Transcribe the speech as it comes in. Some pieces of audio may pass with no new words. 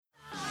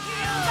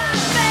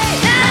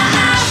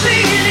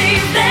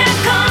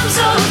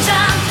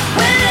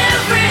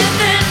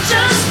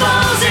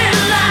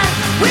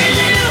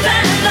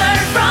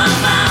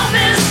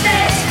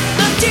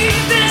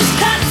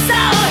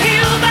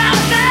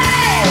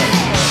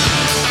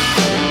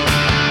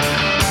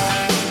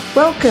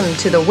Welcome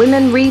to the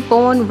Women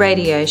Reborn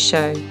radio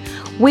show.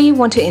 We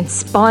want to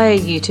inspire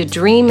you to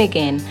dream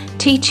again,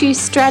 teach you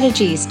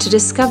strategies to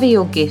discover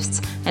your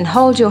gifts, and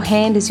hold your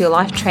hand as your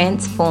life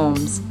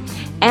transforms.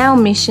 Our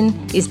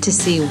mission is to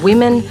see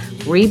women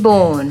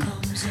reborn.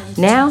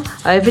 Now,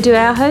 over to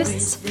our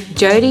hosts,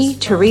 Jody,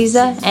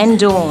 Teresa, and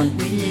Dawn.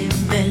 The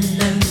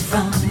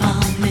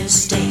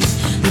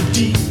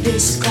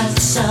deepest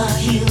cuts are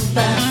healed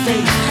by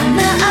faith.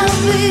 Now I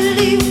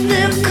believe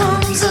there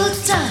comes a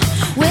time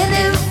when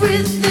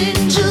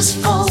everything just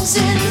falls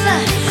in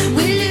line.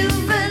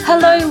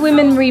 Hello,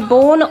 Women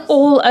Reborn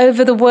all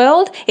over the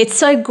world. It's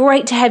so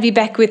great to have you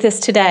back with us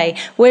today.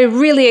 We're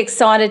really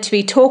excited to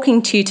be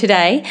talking to you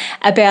today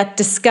about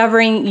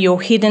discovering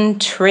your hidden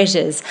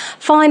treasures,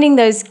 finding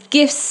those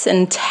gifts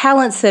and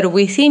talents that are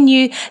within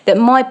you that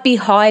might be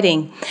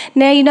hiding.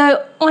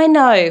 Now, I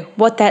know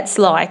what that's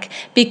like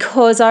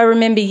because I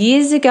remember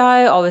years ago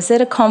I was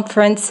at a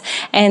conference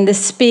and the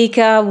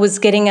speaker was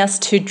getting us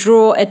to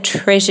draw a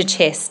treasure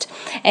chest.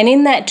 And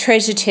in that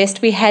treasure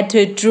chest, we had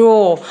to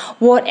draw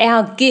what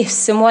our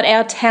gifts and what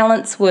our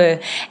talents were.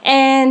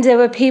 And there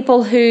were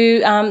people who,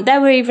 they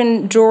were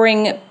even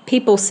drawing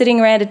people sitting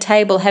around a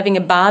table having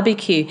a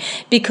barbecue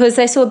because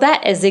they saw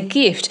that as a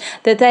gift,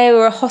 that they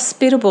were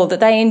hospitable, that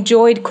they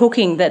enjoyed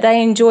cooking, that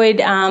they enjoyed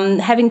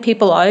having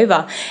people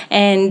over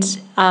and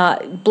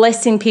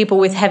blessing people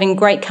with having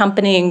great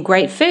company and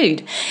great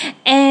food.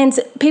 And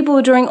people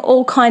were drawing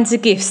all kinds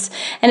of gifts.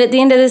 And at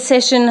the end of the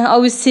session, I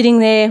was sitting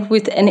there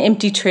with an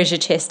empty treasure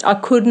chest. I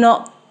could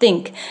not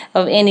think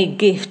of any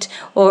gift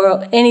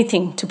or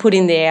anything to put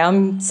in there.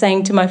 I'm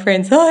saying to my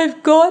friends,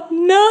 I've got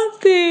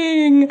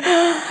nothing.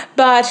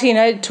 But,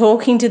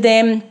 talking to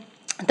them,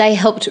 they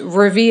helped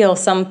reveal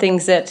some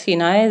things that,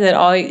 that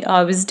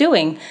I was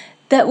doing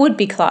that would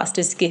be classed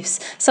as gifts.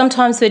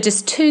 Sometimes we're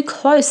just too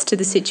close to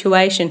the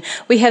situation.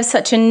 We have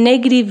such a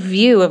negative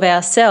view of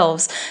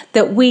ourselves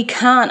that we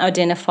can't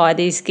identify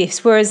these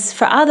gifts, whereas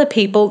for other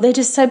people, they're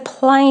just so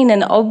plain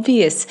and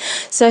obvious.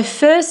 So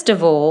first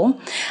of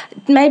all,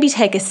 maybe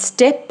take a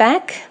step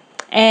back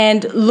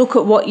and look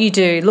at what you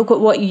do, look at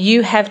what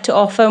you have to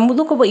offer, and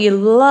look at what you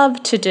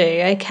love to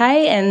do,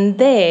 okay? And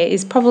there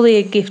is probably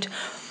a gift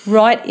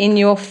right in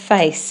your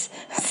face.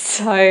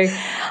 So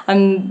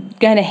I'm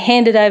going to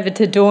hand it over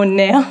to Dawn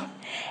now,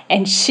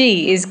 and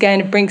she is going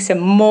to bring some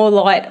more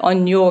light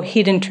on your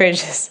hidden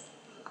treasures.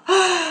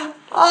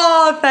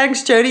 Oh,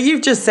 thanks, Jody.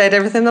 You've just said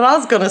everything that I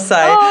was going to say.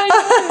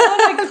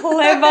 Oh, you're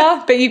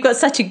clever. But you've got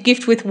such a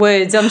gift with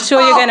words. I'm sure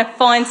you're going to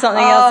find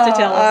something else to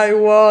tell us. I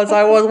was.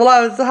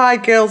 Well, hi,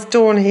 girls.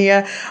 Dawn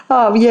here.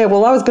 I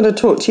was going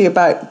to talk to you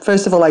about,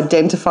 first of all,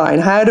 identifying.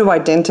 How to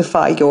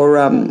identify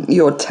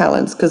your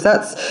talents, because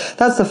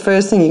that's the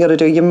first thing you got to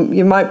do.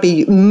 You might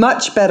be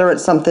much better at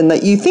something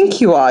that you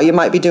think you are. You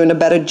might be doing a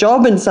better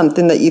job in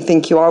something that you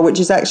think you are, which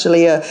is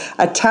actually a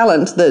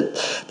talent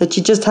that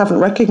you just haven't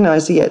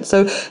recognized yet.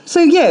 So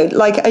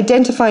like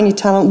identifying your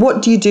talent.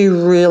 What do you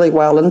do really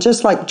well? And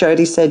just like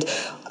Jody said,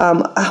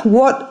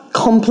 what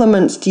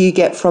compliments do you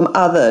get from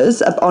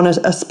others on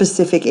a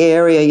specific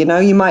area?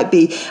 You might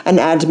be an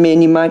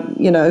admin. You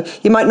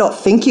might not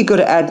think you're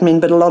good at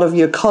admin, but a lot of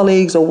your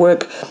colleagues or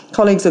work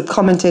colleagues have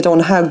commented on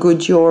how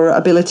good your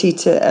ability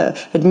to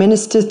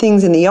administer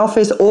things in the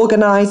office,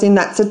 organizing.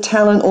 That's a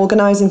talent.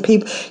 Organizing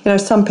people.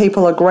 Some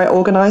people are great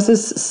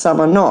organizers,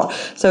 some are not.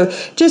 So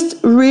just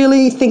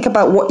really think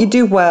about what you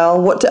do well.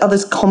 What do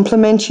others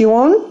compliment you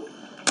on?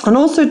 And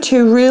also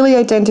to really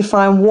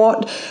identify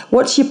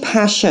what's your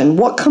passion,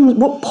 what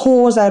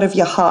pours out of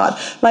your heart.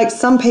 Like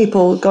some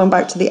people, going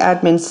back to the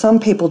admin, some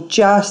people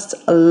just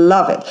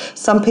love it.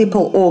 Some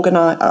people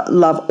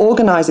love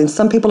organizing.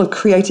 Some people have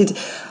created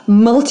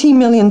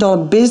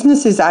multi-million-dollar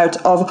businesses out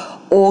of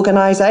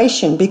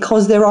organization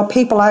because there are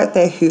people out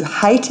there who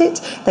hate it.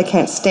 They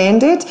can't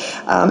stand it.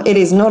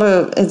 It's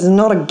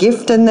not a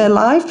gift in their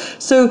life.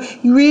 So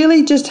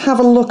really just have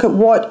a look at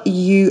what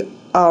you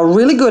are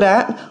really good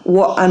at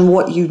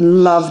what you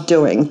love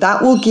doing.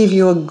 That will give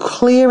you a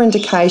clear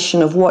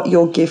indication of what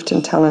your gift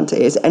and talent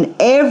is. And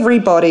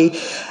everybody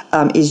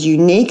is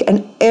unique,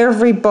 and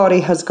everybody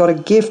has got a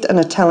gift and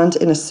a talent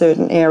in a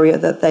certain area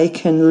that they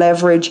can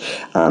leverage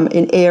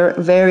in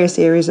various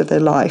areas of their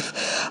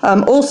life.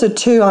 Also,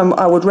 too,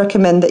 I would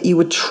recommend that you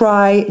would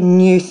try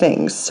new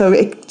things. So,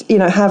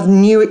 have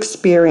new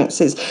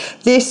experiences.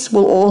 This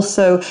will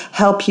also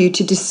help you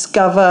to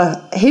discover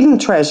hidden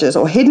treasures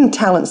or hidden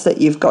talents that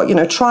you've got.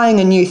 Trying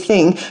a new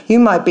thing, you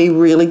might be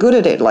really good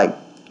at it, like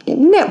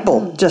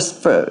netball,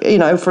 just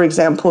for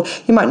example.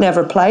 You might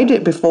never have played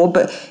it before,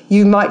 but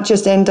you might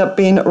just end up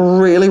being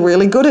really,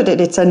 really good at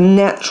it. It's a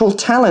natural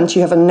talent.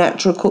 You have a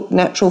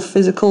natural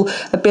physical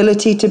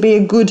ability to be a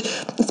good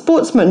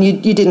sportsman.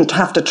 You didn't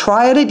have to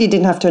try at it. You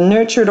didn't have to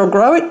nurture it or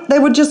grow it. They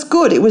were just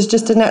good. It was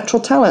just a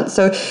natural talent.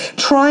 So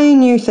trying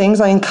new things,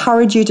 I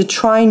encourage you to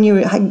try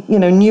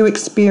new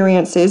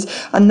experiences,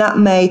 and that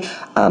may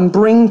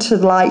bring to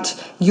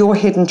light your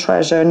hidden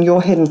treasure and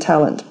your hidden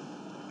talent.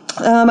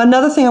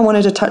 Another thing I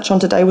wanted to touch on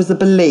today was the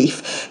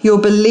belief. Your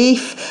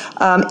belief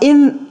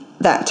in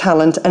that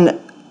talent and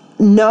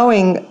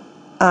knowing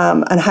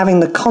and having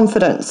the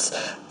confidence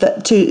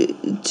that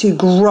to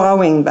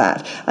growing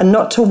that, and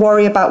not to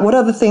worry about what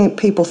other thing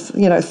people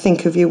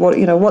think of you,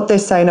 what they're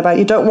saying about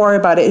you. Don't worry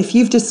about it. If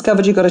you've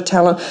discovered you've got a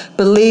talent,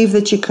 believe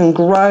that you can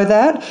grow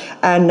that,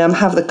 and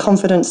have the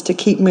confidence to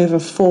keep moving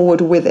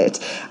forward with it.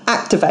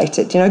 Activate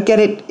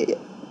it.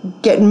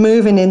 Get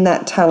moving in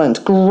that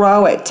talent,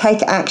 grow it,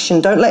 take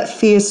action. Don't let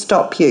fear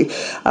stop you,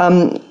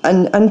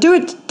 and do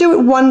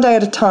it one day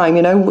at a time.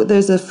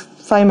 There's a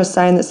famous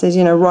saying that says,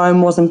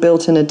 Rome wasn't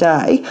built in a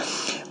day.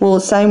 Well,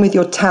 same with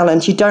your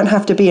talent. You don't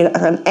have to be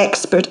an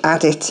expert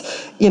at it,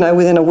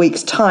 within a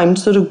week's time.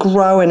 Sort of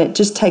grow in it.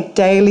 Just take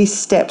daily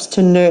steps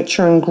to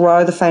nurture and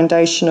grow the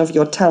foundation of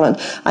your talent,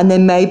 and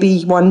then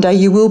maybe one day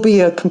you will be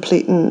a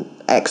complete and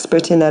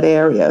expert in that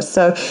area.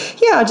 So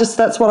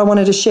that's what I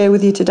wanted to share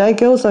with you today,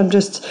 girls. I'm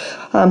just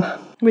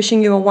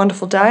wishing you a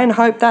wonderful day and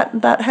hope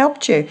that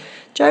helped you.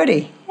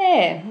 Jodie.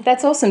 Yeah,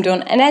 that's awesome,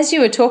 Dawn. And as you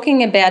were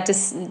talking about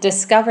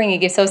discovering your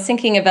gifts, I was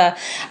thinking of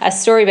a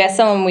story about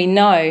someone we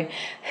know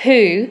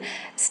who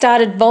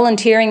started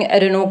volunteering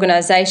at an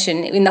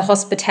organisation in the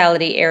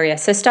hospitality area.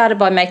 So started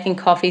by making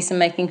coffees and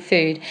making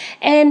food,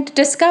 and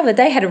discovered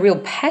they had a real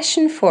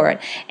passion for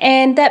it.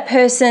 And that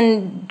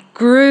person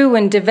grew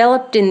and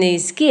developed in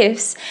these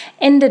gifts,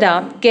 ended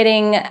up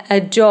getting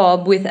a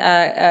job with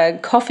a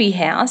coffee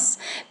house,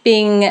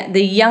 being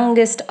the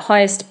youngest,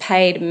 highest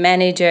paid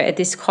manager at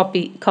this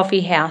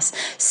coffee house.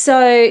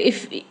 So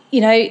if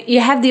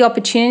you have the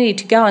opportunity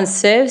to go and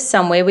serve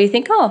somewhere where you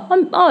think,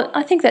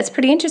 I think that's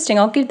pretty interesting,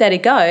 I'll give that a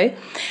go.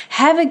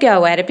 Have a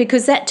go at it,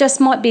 because that just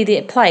might be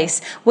the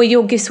place where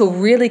your gifts will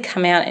really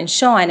come out and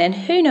shine, and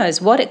who knows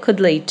what it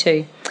could lead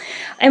to.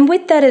 And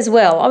with that as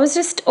well, I was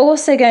just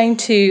also going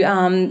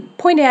to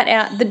point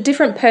out the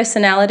different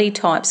personality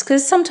types,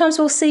 because sometimes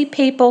we'll see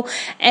people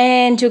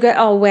and you'll go,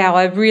 oh, wow,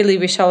 I really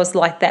wish I was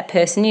like that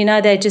person.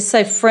 They're just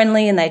so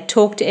friendly and they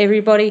talk to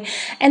everybody,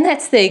 and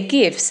that's their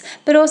gifts.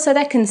 But also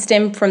that can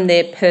stem from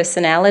their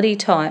personality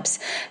types.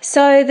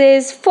 So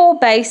there's 4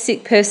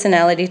 basic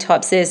personality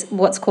types. There's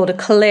what's called a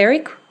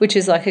choleric, which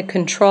is like a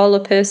controller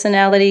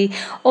personality.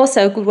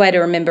 Also, a good way to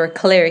remember a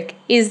choleric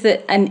is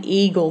that an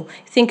eagle.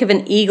 Think of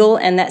an eagle,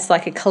 and that's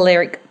like a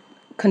choleric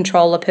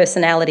controller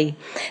personality.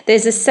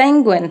 There's a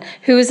sanguine,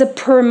 who is a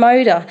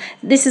promoter.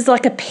 This is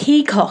like a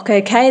peacock,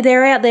 okay?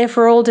 They're out there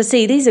for all to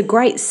see. These are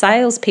great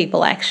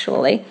salespeople,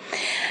 actually.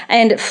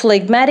 And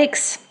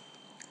phlegmatics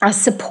are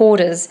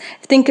supporters.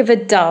 Think of a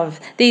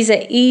dove. These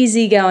are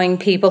easygoing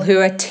people who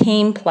are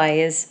team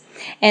players.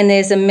 And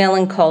there's a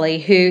melancholy,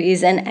 who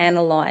is an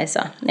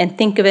analyzer. And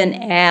think of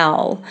an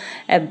owl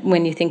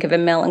when you think of a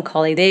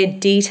melancholy. They're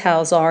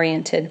details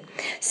oriented.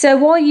 So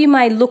while you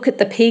may look at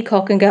the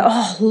peacock and go,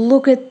 oh,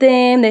 look at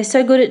them, they're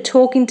so good at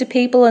talking to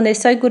people and they're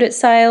so good at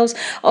sales,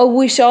 I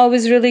wish I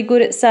was really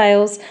good at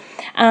sales.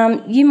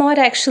 You might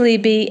actually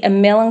be a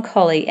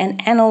melancholy, an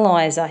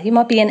analyzer. You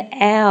might be an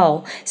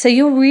owl. So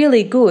you're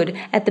really good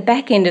at the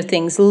back end of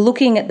things,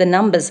 looking at the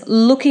numbers,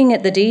 looking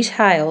at the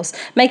details,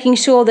 making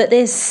sure that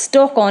there's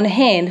stock on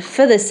hand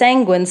for the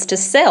sanguines to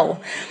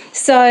sell.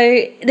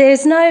 So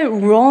there's no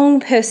wrong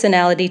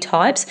personality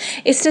types.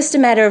 It's just a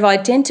matter of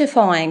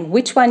identifying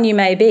which one you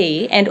may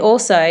be, and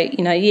also,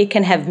 you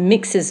can have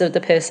mixes of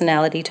the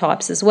personality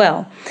types as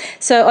well.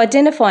 So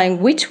identifying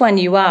which one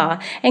you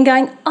are and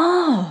going,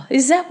 oh,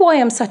 is that why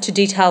I'm such a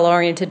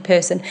detail-oriented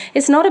person?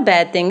 It's not a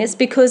bad thing. It's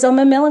because I'm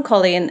a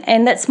melancholy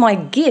and that's my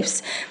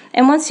gifts.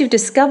 And once you've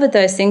discovered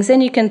those things,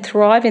 then you can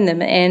thrive in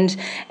them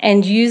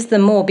and use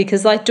them more,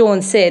 because like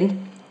Dawn said,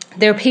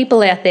 there are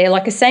people out there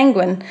like a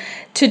sanguine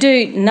to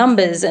do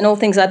numbers and all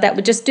things like that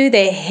would just do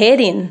their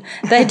head in.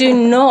 They do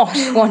not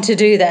want to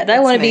do that. They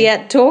want to be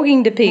out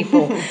talking to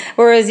people.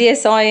 Whereas,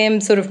 yes, I am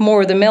sort of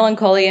more of the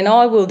melancholy and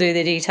I will do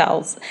the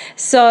details.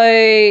 So,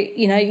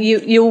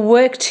 you'll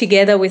work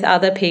together with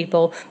other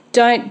people.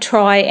 Don't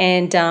try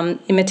and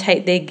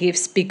imitate their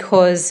gifts,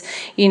 because,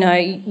 you're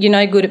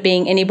no good at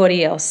being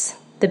anybody else.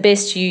 The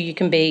best you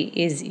can be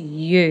is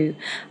you,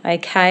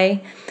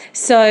 okay?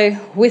 So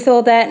with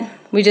all that,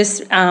 we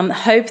just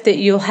hope that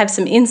you'll have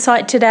some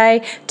insight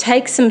today.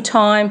 Take some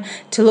time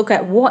to look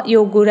at what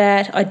you're good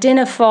at,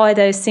 identify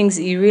those things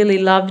that you really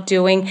love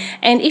doing,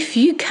 and if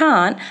you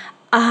can't,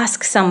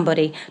 ask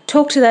somebody.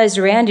 Talk to those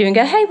around you and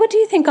go, hey, what do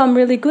you think I'm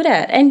really good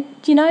at? And,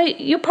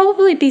 you'll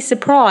probably be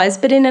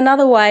surprised, but in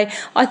another way,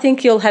 I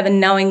think you'll have a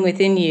knowing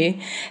within you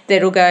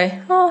that'll go,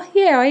 oh,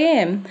 yeah, I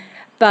am.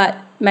 But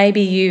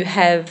maybe you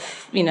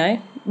have,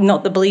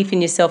 not the belief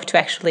in yourself to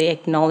actually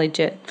acknowledge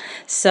it.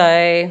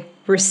 So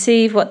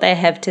receive what they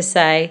have to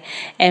say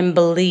and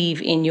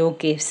believe in your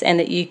gifts and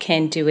that you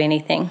can do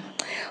anything.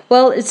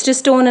 Well, it's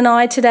just Dawn and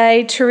I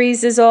today.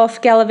 Teresa's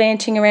off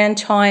gallivanting around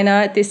China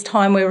at this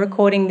time we're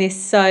recording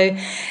this, so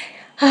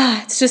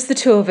it's just the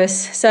two of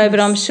us. So, but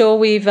I'm sure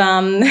we've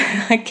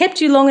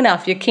kept you long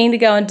enough. You're keen to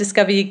go and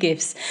discover your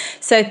gifts.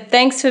 So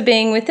thanks for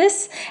being with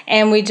us,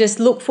 and we just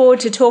look forward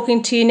to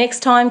talking to you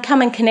next time.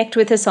 Come and connect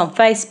with us on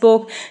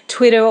Facebook,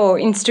 Twitter or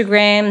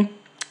Instagram.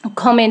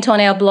 comment on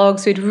our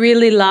blogs. We'd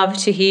really love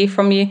to hear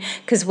from you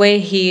because we're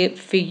here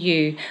for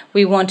you.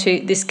 We want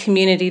this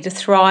community to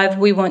thrive.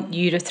 We want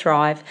you to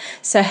thrive.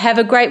 So have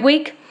a great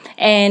week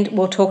and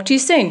we'll talk to you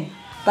soon.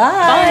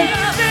 Bye.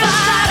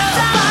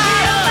 Bye.